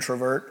classic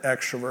introvert,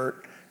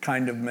 extrovert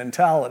kind of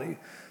mentality.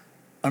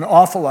 An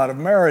awful lot of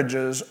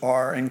marriages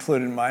are,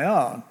 including my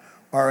own,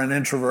 are an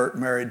introvert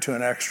married to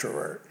an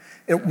extrovert.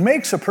 It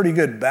makes a pretty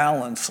good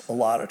balance a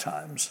lot of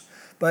times.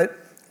 But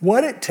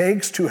what it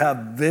takes to have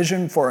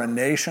vision for a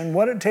nation,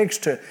 what it takes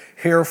to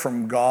hear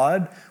from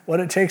God, what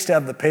it takes to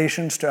have the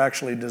patience to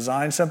actually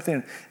design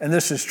something, and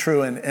this is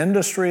true in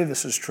industry,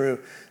 this is true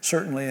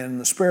certainly in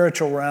the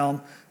spiritual realm,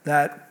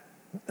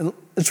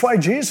 it's why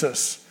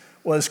Jesus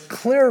was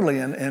clearly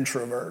an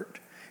introvert.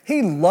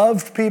 He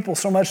loved people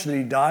so much that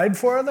he died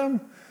for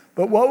them,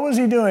 but what was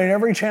he doing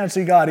every chance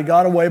he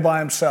got away by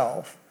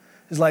himself.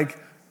 It's like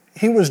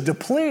he was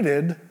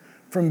depleted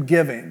from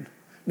giving.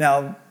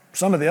 Now,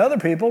 some of the other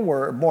people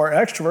were more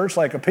extroverts,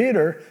 like a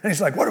Peter, and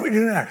he's like, what do we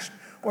do next?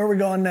 Where are we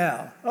going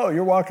now? Oh,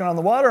 you're walking on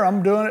the water?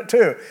 I'm doing it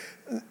too.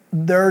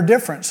 There are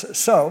differences.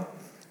 So,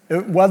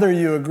 whether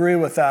you agree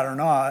with that or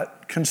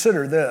not,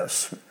 consider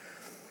this.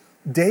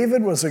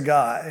 David was a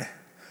guy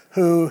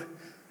who,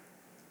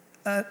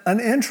 an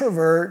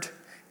introvert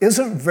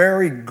isn't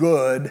very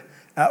good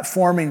at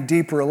forming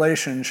deep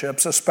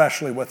relationships,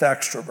 especially with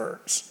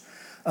extroverts.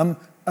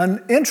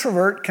 An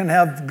introvert can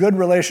have good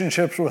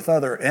relationships with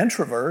other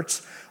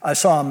introverts. I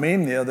saw a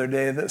meme the other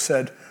day that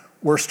said,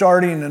 we're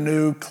starting a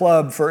new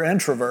club for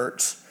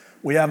introverts.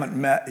 We haven't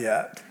met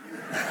yet.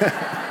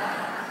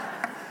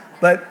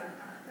 But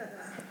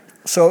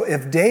so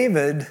if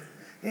David,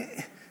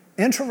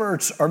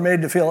 introverts are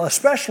made to feel,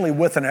 especially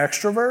with an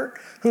extrovert,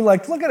 who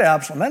like, look at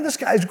Absalom, man, this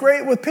guy's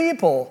great with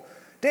people.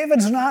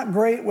 David's not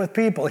great with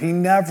people. He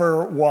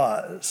never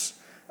was.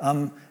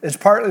 It's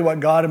partly what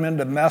got him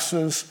into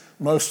messes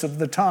most of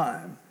the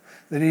time.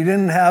 That he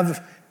didn't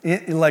have,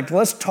 like,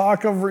 let's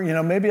talk over,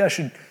 maybe I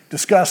should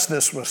discuss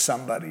this with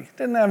somebody.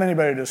 Didn't have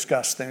anybody to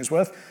discuss things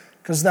with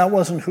because that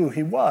wasn't who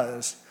he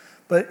was.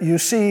 But you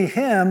see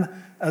him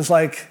as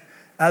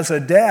a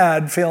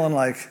dad feeling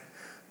like,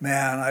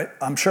 man,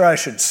 I'm sure I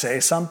should say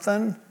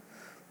something,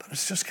 but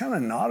it's just kind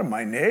of not in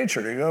my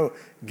nature to go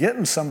get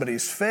in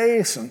somebody's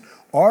face and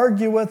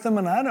argue with them,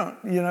 and I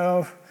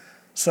don't,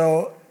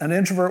 So an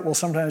introvert will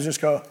sometimes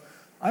just go,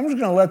 I'm just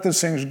going to let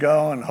these things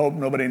go and hope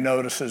nobody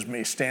notices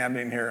me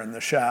standing here in the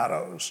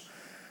shadows.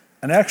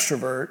 An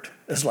extrovert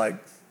is like,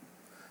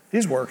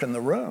 he's working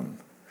the room.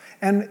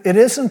 And it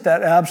isn't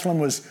that Absalom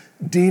was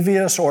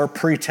devious or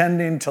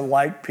pretending to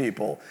like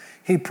people.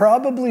 He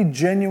probably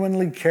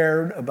genuinely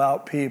cared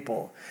about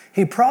people.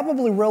 He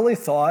probably really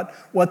thought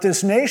what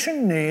this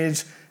nation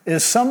needs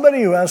is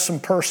somebody who has some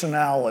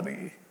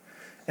personality.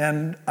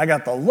 And I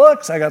got the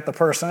looks, I got the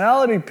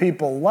personality,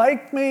 people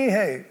like me.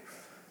 Hey,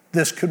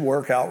 this could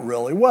work out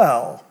really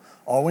well.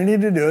 All we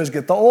need to do is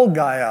get the old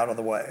guy out of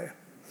the way.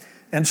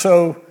 And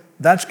so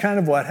that's kind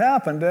of what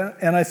happened.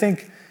 And I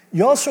think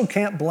you also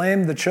can't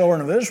blame the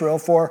children of Israel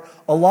for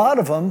a lot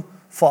of them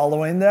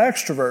following the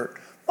extrovert.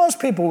 Most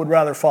people would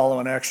rather follow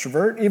an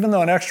extrovert, even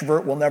though an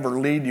extrovert will never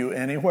lead you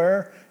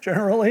anywhere,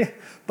 generally.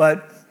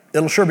 But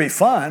it'll sure be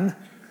fun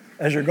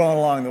as you're going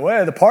along the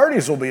way. The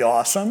parties will be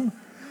awesome.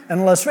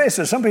 And let's face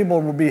it, some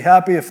people will be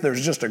happy if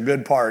there's just a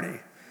good party.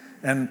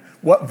 And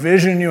what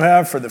vision you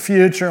have for the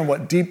future and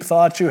what deep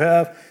thoughts you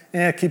have,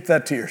 keep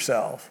that to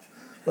yourself.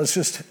 Let's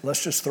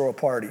just throw a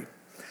party.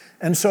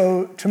 And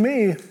so, to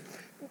me,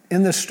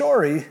 in this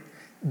story,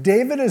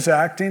 David is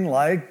acting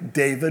like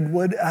David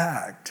would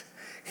act.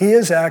 He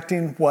is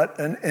acting what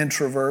an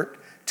introvert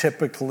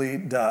typically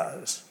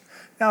does.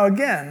 Now,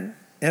 again,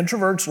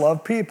 introverts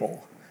love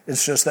people.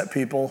 It's just that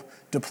people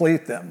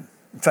deplete them.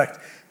 In fact,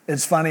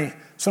 it's funny,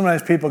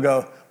 sometimes people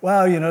go,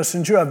 well,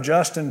 since you have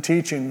Justin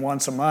teaching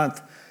once a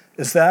month,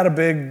 is that a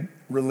big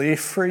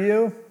relief for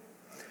you?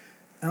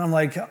 And I'm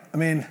like,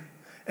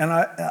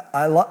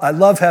 I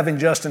love having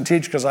Justin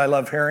teach because I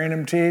love hearing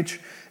him teach,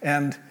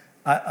 and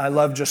I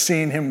love just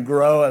seeing him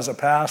grow as a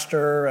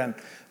pastor.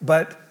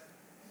 But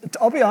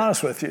I'll be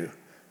honest with you,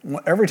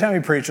 every time he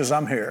preaches,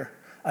 I'm here.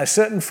 I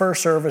sit in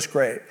first service,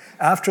 great.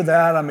 After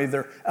that, I'm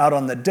either out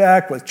on the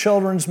deck with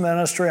children's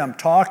ministry, I'm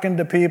talking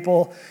to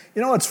people.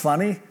 You know what's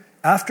funny?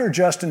 After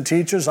Justin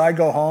teaches, I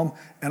go home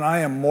and I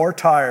am more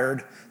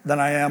tired than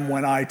I am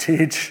when I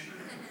teach.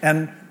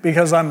 And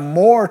because I'm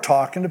more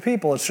talking to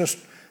people, it's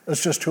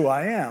just who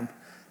I am.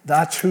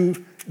 That's who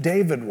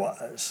David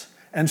was.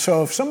 And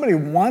so if somebody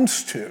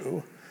wants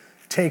to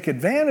take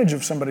advantage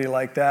of somebody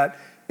like that,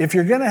 if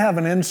you're going to have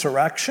an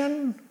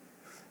insurrection,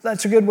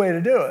 that's a good way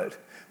to do it.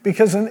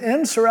 Because an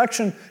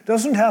insurrection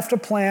doesn't have to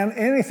plan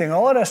anything.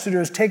 All it has to do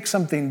is take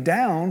something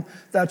down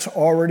that's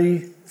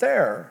already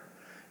there.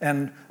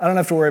 And I don't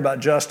have to worry about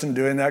Justin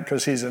doing that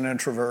because he's an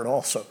introvert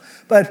also.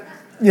 But,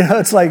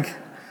 it's like,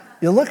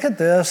 you look at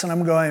this and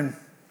I'm going,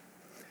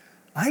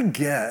 I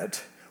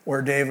get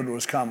where David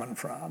was coming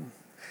from.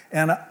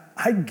 And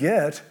I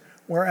get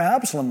where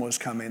Absalom was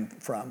coming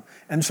from.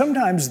 And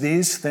sometimes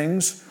these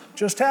things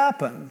just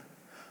happen.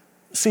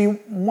 See,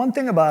 one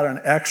thing about an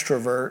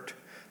extrovert,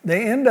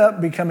 they end up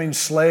becoming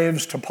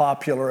slaves to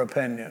popular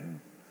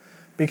opinion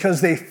because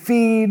they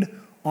feed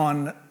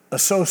on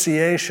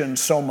association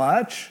so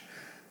much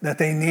that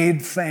they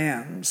need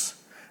fans.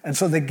 And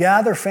so they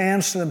gather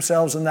fans to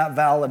themselves and that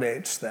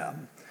validates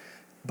them.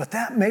 But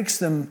that makes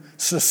them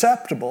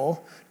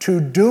susceptible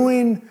to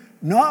doing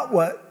not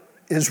what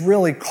is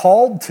really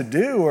called to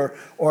do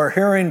or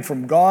hearing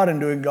from God and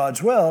doing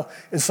God's will.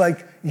 It's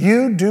like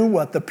you do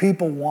what the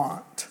people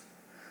want.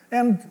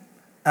 And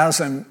as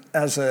an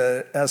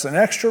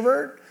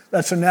extrovert,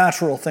 that's a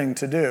natural thing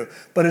to do.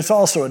 But it's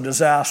also a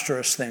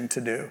disastrous thing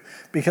to do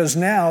because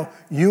now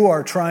you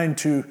are trying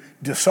to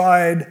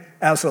decide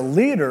as a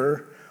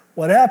leader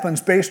what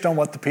happens based on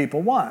what the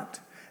people want.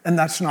 And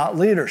that's not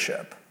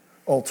leadership,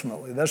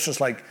 ultimately. That's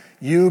just like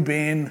you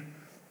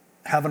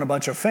having a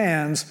bunch of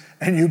fans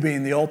and you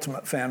being the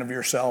ultimate fan of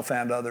yourself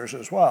and others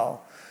as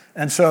well.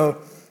 And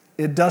so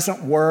it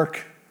doesn't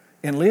work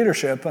in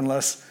leadership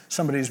unless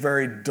somebody's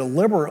very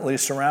deliberately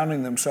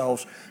surrounding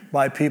themselves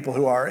by people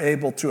who are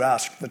able to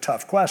ask the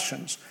tough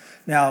questions.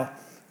 Now,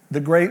 the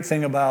great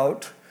thing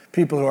about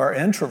people who are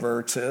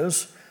introverts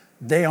is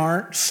they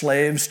aren't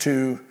slaves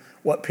to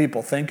what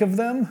people think of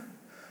them,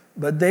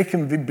 but they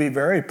can be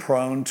very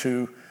prone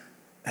to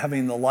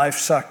having the life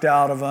sucked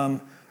out of them,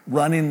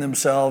 running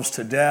themselves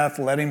to death,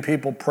 letting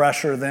people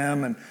pressure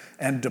them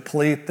and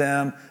deplete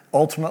them,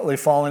 ultimately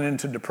falling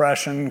into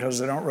depression because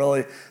they don't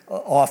really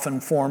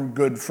often form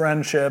good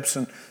friendships.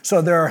 And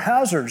so there are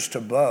hazards to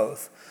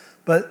both.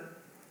 But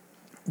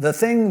the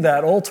thing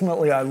that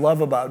ultimately I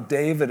love about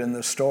David in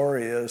this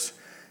story is,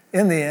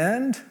 in the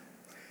end,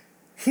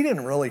 he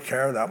didn't really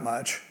care that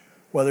much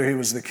whether he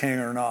was the king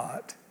or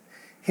not.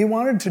 He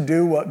wanted to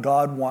do what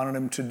God wanted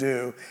him to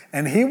do,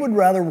 and he would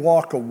rather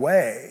walk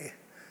away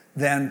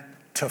than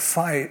to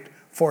fight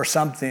for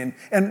something.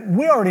 And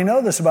we already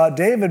know this about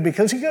David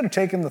because he could have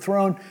taken the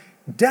throne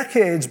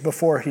decades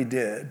before he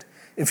did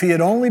if he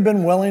had only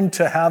been willing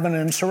to have an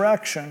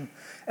insurrection,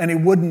 and he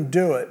wouldn't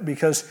do it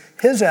because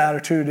his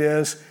attitude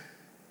is,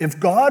 if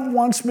God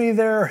wants me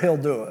there, he'll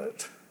do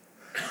it.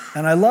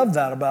 And I love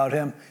that about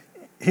him.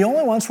 He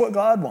only wants what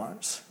God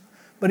wants.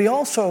 But he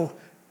also,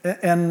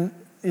 and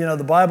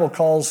the Bible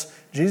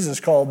Jesus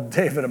called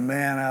David a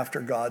man after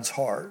God's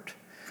heart.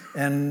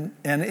 And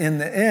in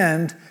the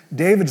end,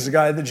 David's the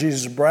guy that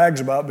Jesus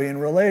brags about being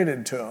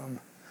related to him.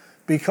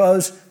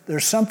 Because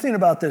there's something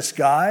about this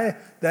guy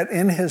that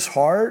in his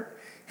heart,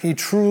 he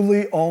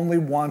truly only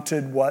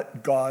wanted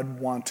what God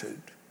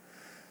wanted.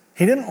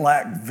 He didn't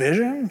lack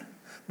vision,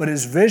 but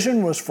his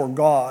vision was for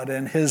God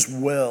and his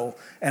will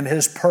and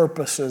his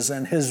purposes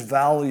and his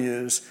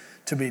values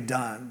to be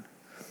done.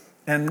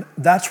 And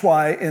that's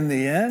why in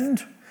the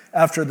end,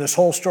 after this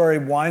whole story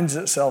winds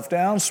itself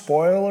down,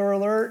 spoiler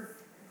alert,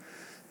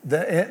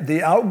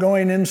 the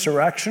outgoing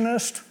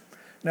insurrectionist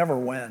never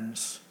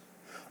wins.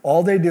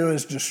 All they do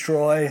is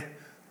destroy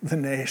the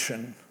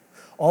nation.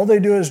 All they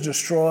do is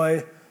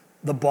destroy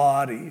the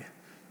body,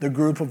 the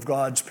group of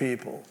God's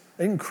people.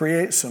 They can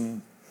create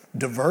some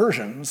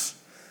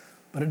diversions,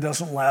 but it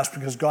doesn't last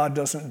because God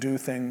doesn't do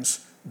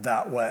things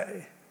that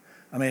way.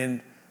 I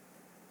mean,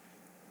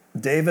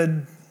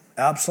 David,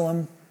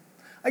 Absalom,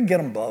 I get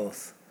them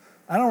both.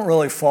 I don't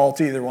really fault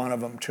either one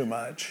of them too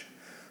much.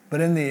 But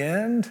in the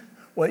end,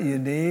 what you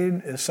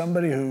need is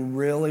somebody who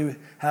really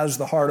has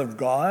the heart of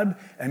God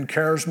and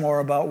cares more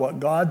about what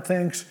God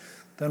thinks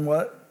than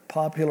what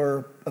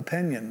popular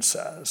opinion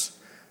says.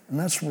 And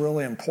that's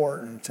really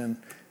important, and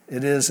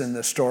it is in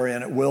this story,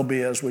 and it will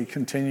be as we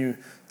continue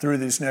through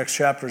these next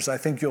chapters. I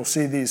think you'll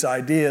see these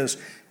ideas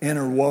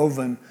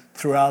interwoven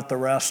throughout the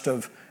rest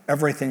of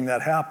everything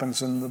that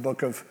happens in the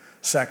book of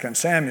 2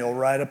 Samuel,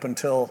 right up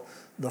until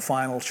the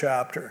final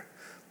chapter.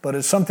 But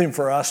it's something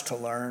for us to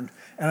learn.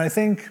 And I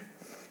think,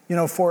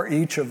 for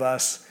each of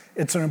us,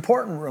 it's an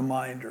important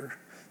reminder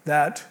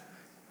that,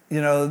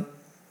 the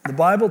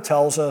Bible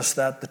tells us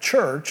that the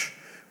church,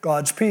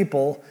 God's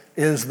people,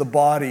 is the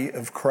body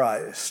of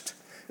Christ.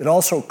 It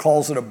also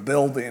calls it a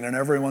building, and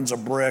everyone's a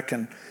brick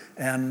and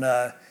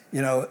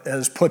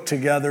is put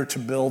together to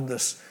build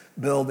this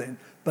building.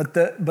 But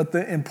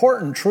the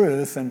important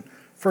truth, and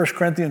 1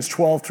 Corinthians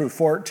 12 through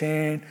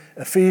 14,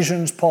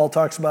 Ephesians, Paul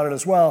talks about it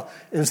as well,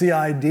 is the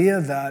idea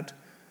that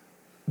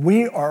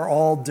we are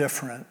all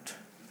different.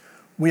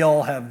 We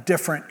all have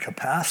different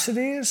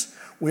capacities.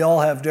 We all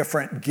have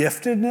different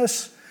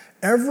giftedness.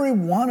 Every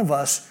one of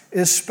us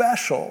is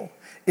special,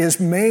 is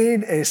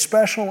made a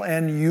special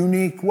and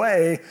unique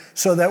way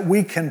so that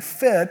we can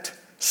fit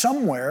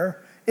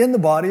somewhere in the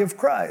body of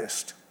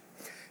Christ.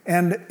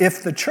 And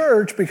if the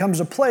church becomes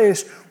a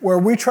place where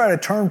we try to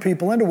turn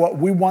people into what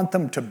we want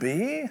them to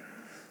be,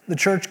 the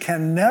church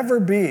can never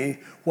be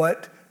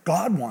what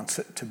God wants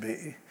it to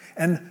be.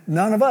 And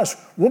none of us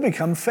will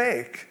become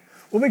fake.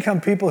 We'll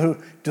become people who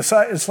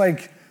decide, it's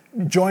like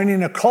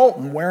joining a cult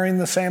and wearing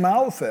the same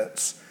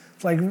outfits.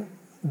 It's like,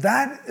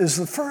 that is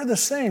the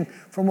furthest thing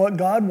from what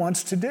God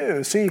wants to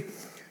do. See,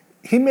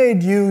 he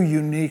made you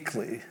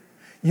uniquely.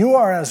 You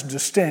are as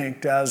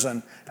distinct as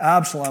an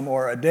Absalom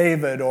or a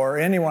David or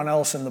anyone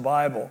else in the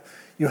Bible.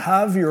 You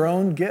have your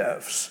own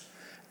gifts.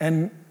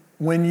 And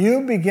when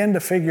you begin to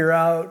figure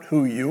out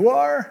who you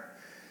are,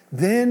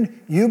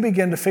 then you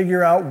begin to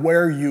figure out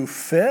where you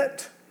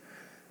fit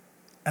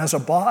as a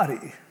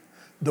body.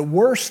 The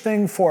worst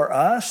thing for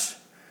us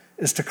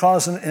is to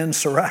cause an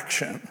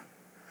insurrection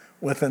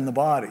within the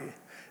body,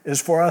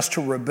 is for us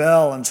to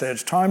rebel and say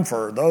it's time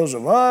for those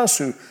of us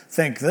who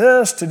think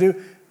this to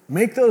do.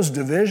 Make those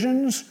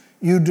divisions,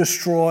 you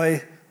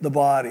destroy the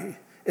body.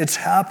 It's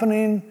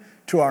happening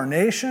to our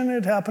nation.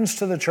 It happens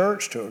to the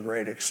church to a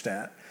great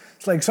extent.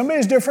 It's like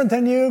somebody's different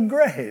than you,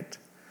 great.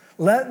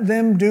 Let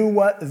them do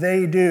what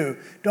they do.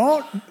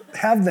 Don't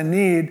have the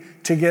need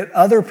to get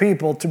other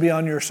people to be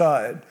on your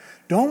side.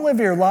 Don't live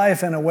your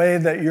life in a way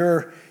that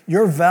your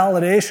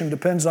validation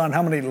depends on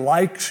how many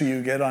likes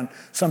you get on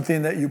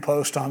something that you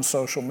post on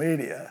social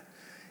media.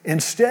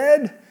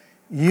 Instead,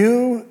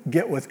 you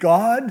get with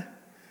God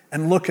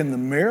and look in the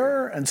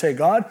mirror and say,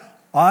 God,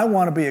 I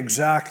want to be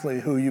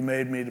exactly who you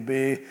made me to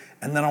be,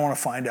 and then I want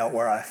to find out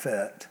where I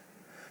fit.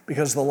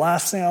 Because the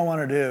last thing I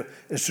want to do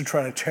is to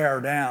try to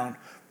tear down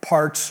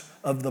parts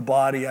of the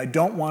body. I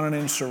don't want an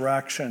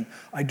insurrection.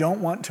 I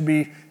don't want to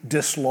be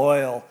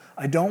disloyal.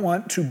 I don't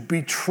want to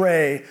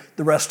betray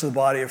the rest of the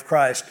body of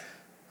Christ.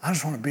 I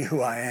just want to be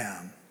who I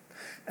am.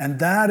 And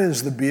that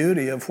is the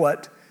beauty of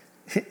what,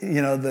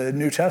 the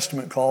New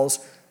Testament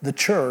calls the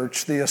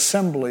church, the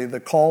assembly, the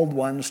called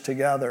ones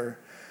together.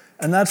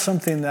 And that's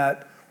something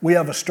that we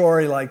have a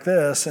story like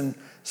this in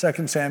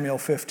 2 Samuel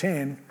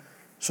 15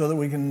 so that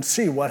we can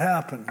see what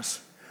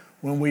happens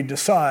when we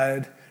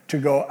decide to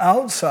go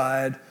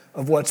outside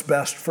of what's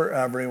best for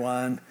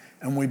everyone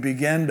and we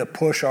begin to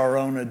push our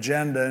own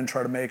agenda and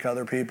try to make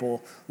other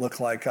people look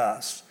like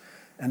us.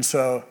 And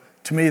so,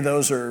 to me,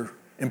 those are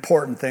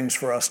important things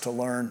for us to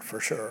learn for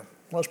sure.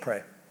 Let's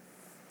pray.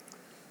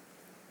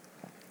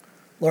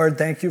 Lord,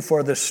 thank you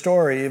for this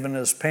story, even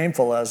as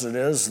painful as it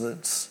is.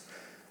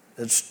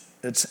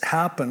 It's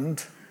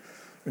happened.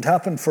 It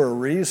happened for a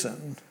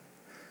reason.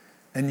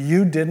 And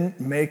you didn't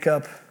make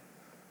up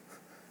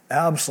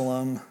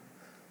Absalom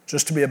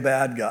just to be a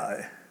bad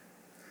guy.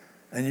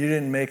 And you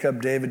didn't make up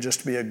David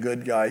just to be a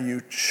good guy.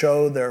 You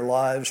show their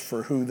lives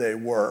for who they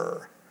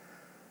were.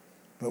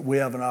 But we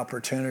have an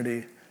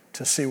opportunity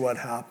to see what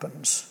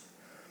happens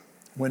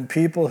when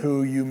people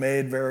who you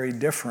made very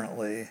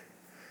differently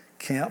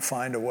can't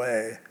find a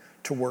way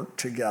to work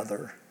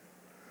together.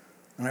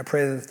 And I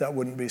pray that that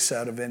wouldn't be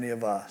said of any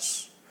of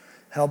us.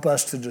 Help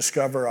us to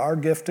discover our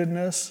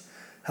giftedness.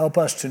 Help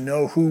us to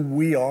know who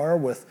we are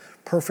with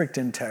perfect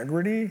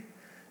integrity.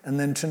 And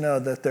then to know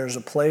that there's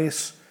a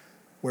place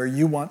where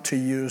you want to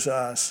use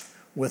us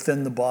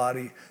within the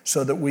body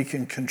so that we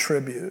can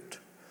contribute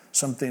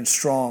something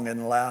strong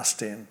and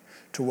lasting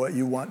to what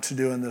you want to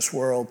do in this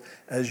world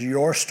as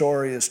your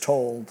story is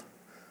told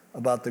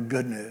about the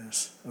good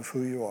news of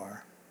who you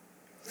are.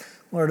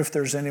 Lord, if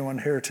there's anyone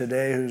here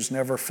today who's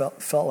never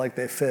felt like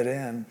they fit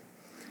in,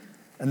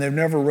 and they've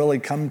never really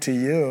come to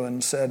you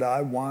and said,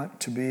 I want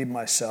to be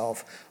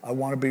myself, I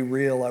want to be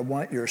real, I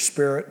want your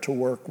spirit to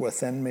work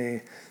within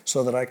me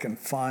so that I can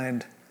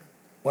find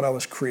what I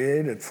was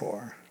created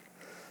for,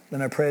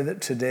 then I pray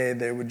that today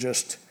they would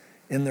just,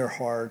 in their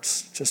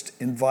hearts, just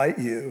invite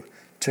you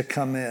to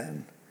come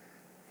in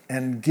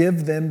and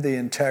give them the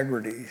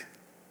integrity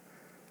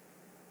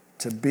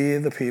to be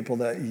the people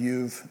that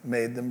you've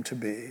made them to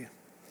be.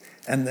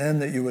 And then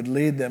that you would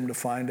lead them to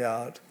find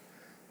out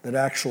that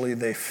actually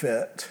they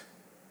fit,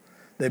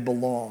 they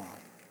belong,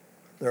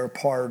 they're a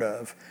part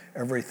of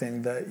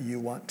everything that you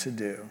want to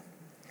do.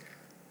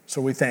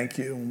 So we thank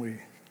you and we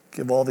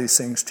give all these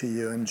things to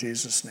you in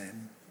Jesus'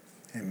 name.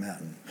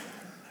 Amen.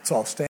 Let's all stand.